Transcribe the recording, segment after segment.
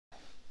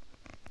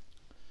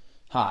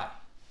Hi,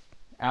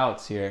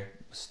 Alex here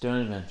with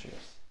Stone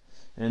Adventures,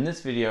 and in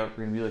this video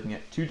we're going to be looking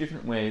at two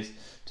different ways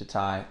to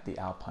tie the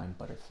Alpine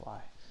butterfly.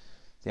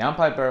 The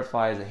Alpine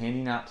butterfly is a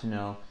handy knot to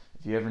know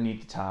if you ever need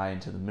to tie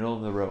into the middle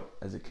of the rope,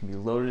 as it can be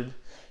loaded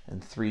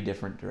in 3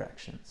 different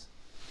directions.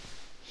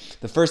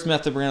 The first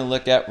method we're going to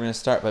look at, we're going to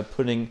start by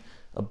putting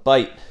a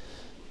bite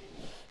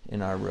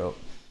in our rope.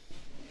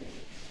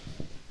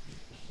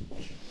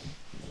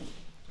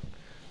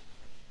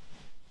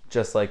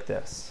 Just like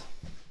this.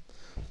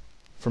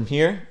 From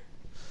here,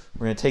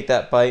 we're going to take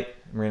that bite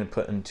and we're going to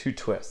put in 2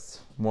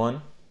 twists.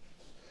 1,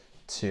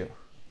 2.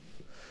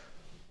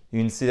 You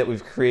can see that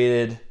we've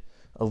created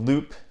a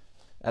loop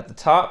at the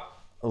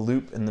top, a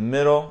loop in the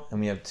middle,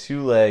 and we have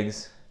 2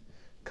 legs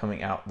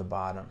coming out the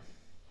bottom.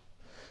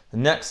 The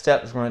next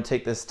step is we're going to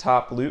take this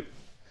top loop,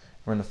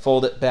 we're going to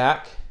fold it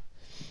back,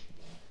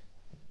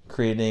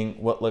 creating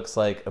what looks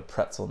like a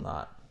pretzel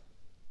knot.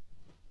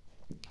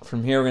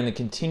 From here, we're going to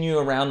continue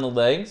around the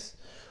legs,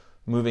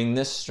 moving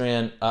this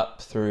strand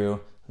up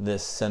through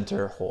this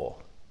center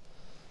hole,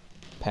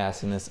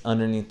 passing this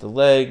underneath the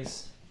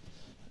legs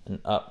and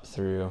up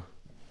through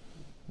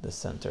the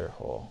center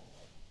hole.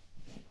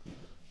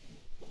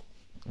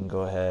 And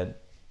go ahead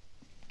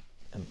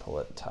and pull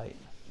it tight.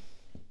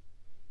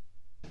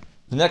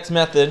 The next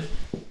method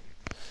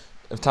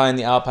of tying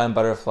the Alpine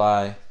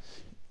butterfly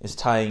is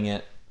tying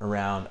it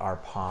around our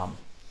palm.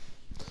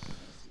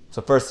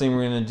 So first thing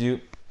we're going to do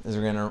is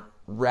we're going to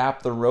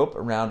wrap the rope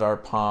around our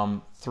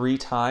palm 3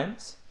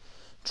 times,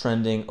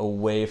 trending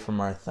away from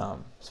our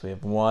thumb. So we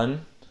have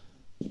 1,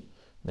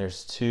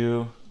 there's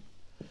 2,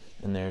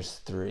 and there's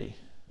 3.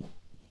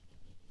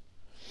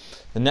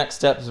 The next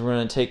step is we're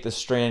going to take the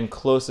strand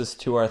closest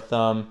to our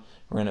thumb,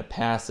 we're going to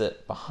pass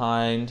it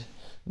behind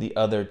the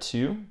other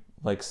 2,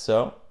 like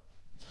so.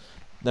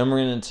 Then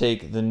we're going to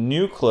take the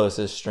new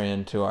closest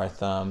strand to our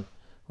thumb,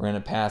 we're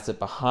going to pass it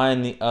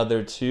behind the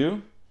other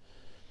 2,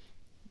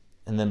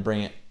 and then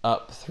bring it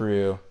up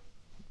through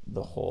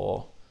the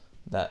hole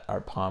that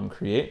our palm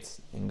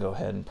creates, and go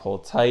ahead and pull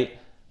tight,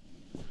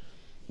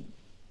 and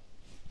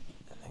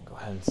then go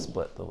ahead and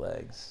split the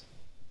legs.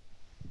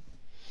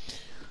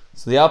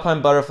 So the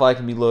Alpine butterfly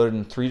can be loaded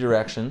in 3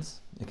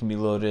 directions. It can be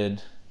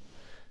loaded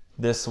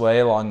this way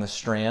along the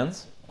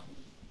strands,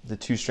 the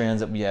 2 strands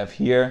that we have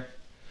here,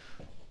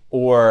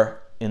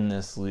 or in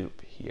this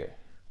loop here.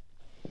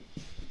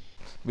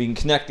 We can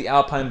connect the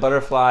Alpine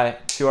butterfly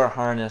to our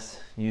harness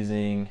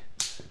using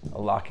a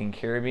locking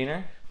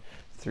carabiner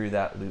through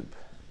that loop.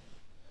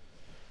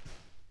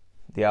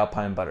 The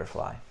Alpine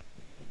butterfly.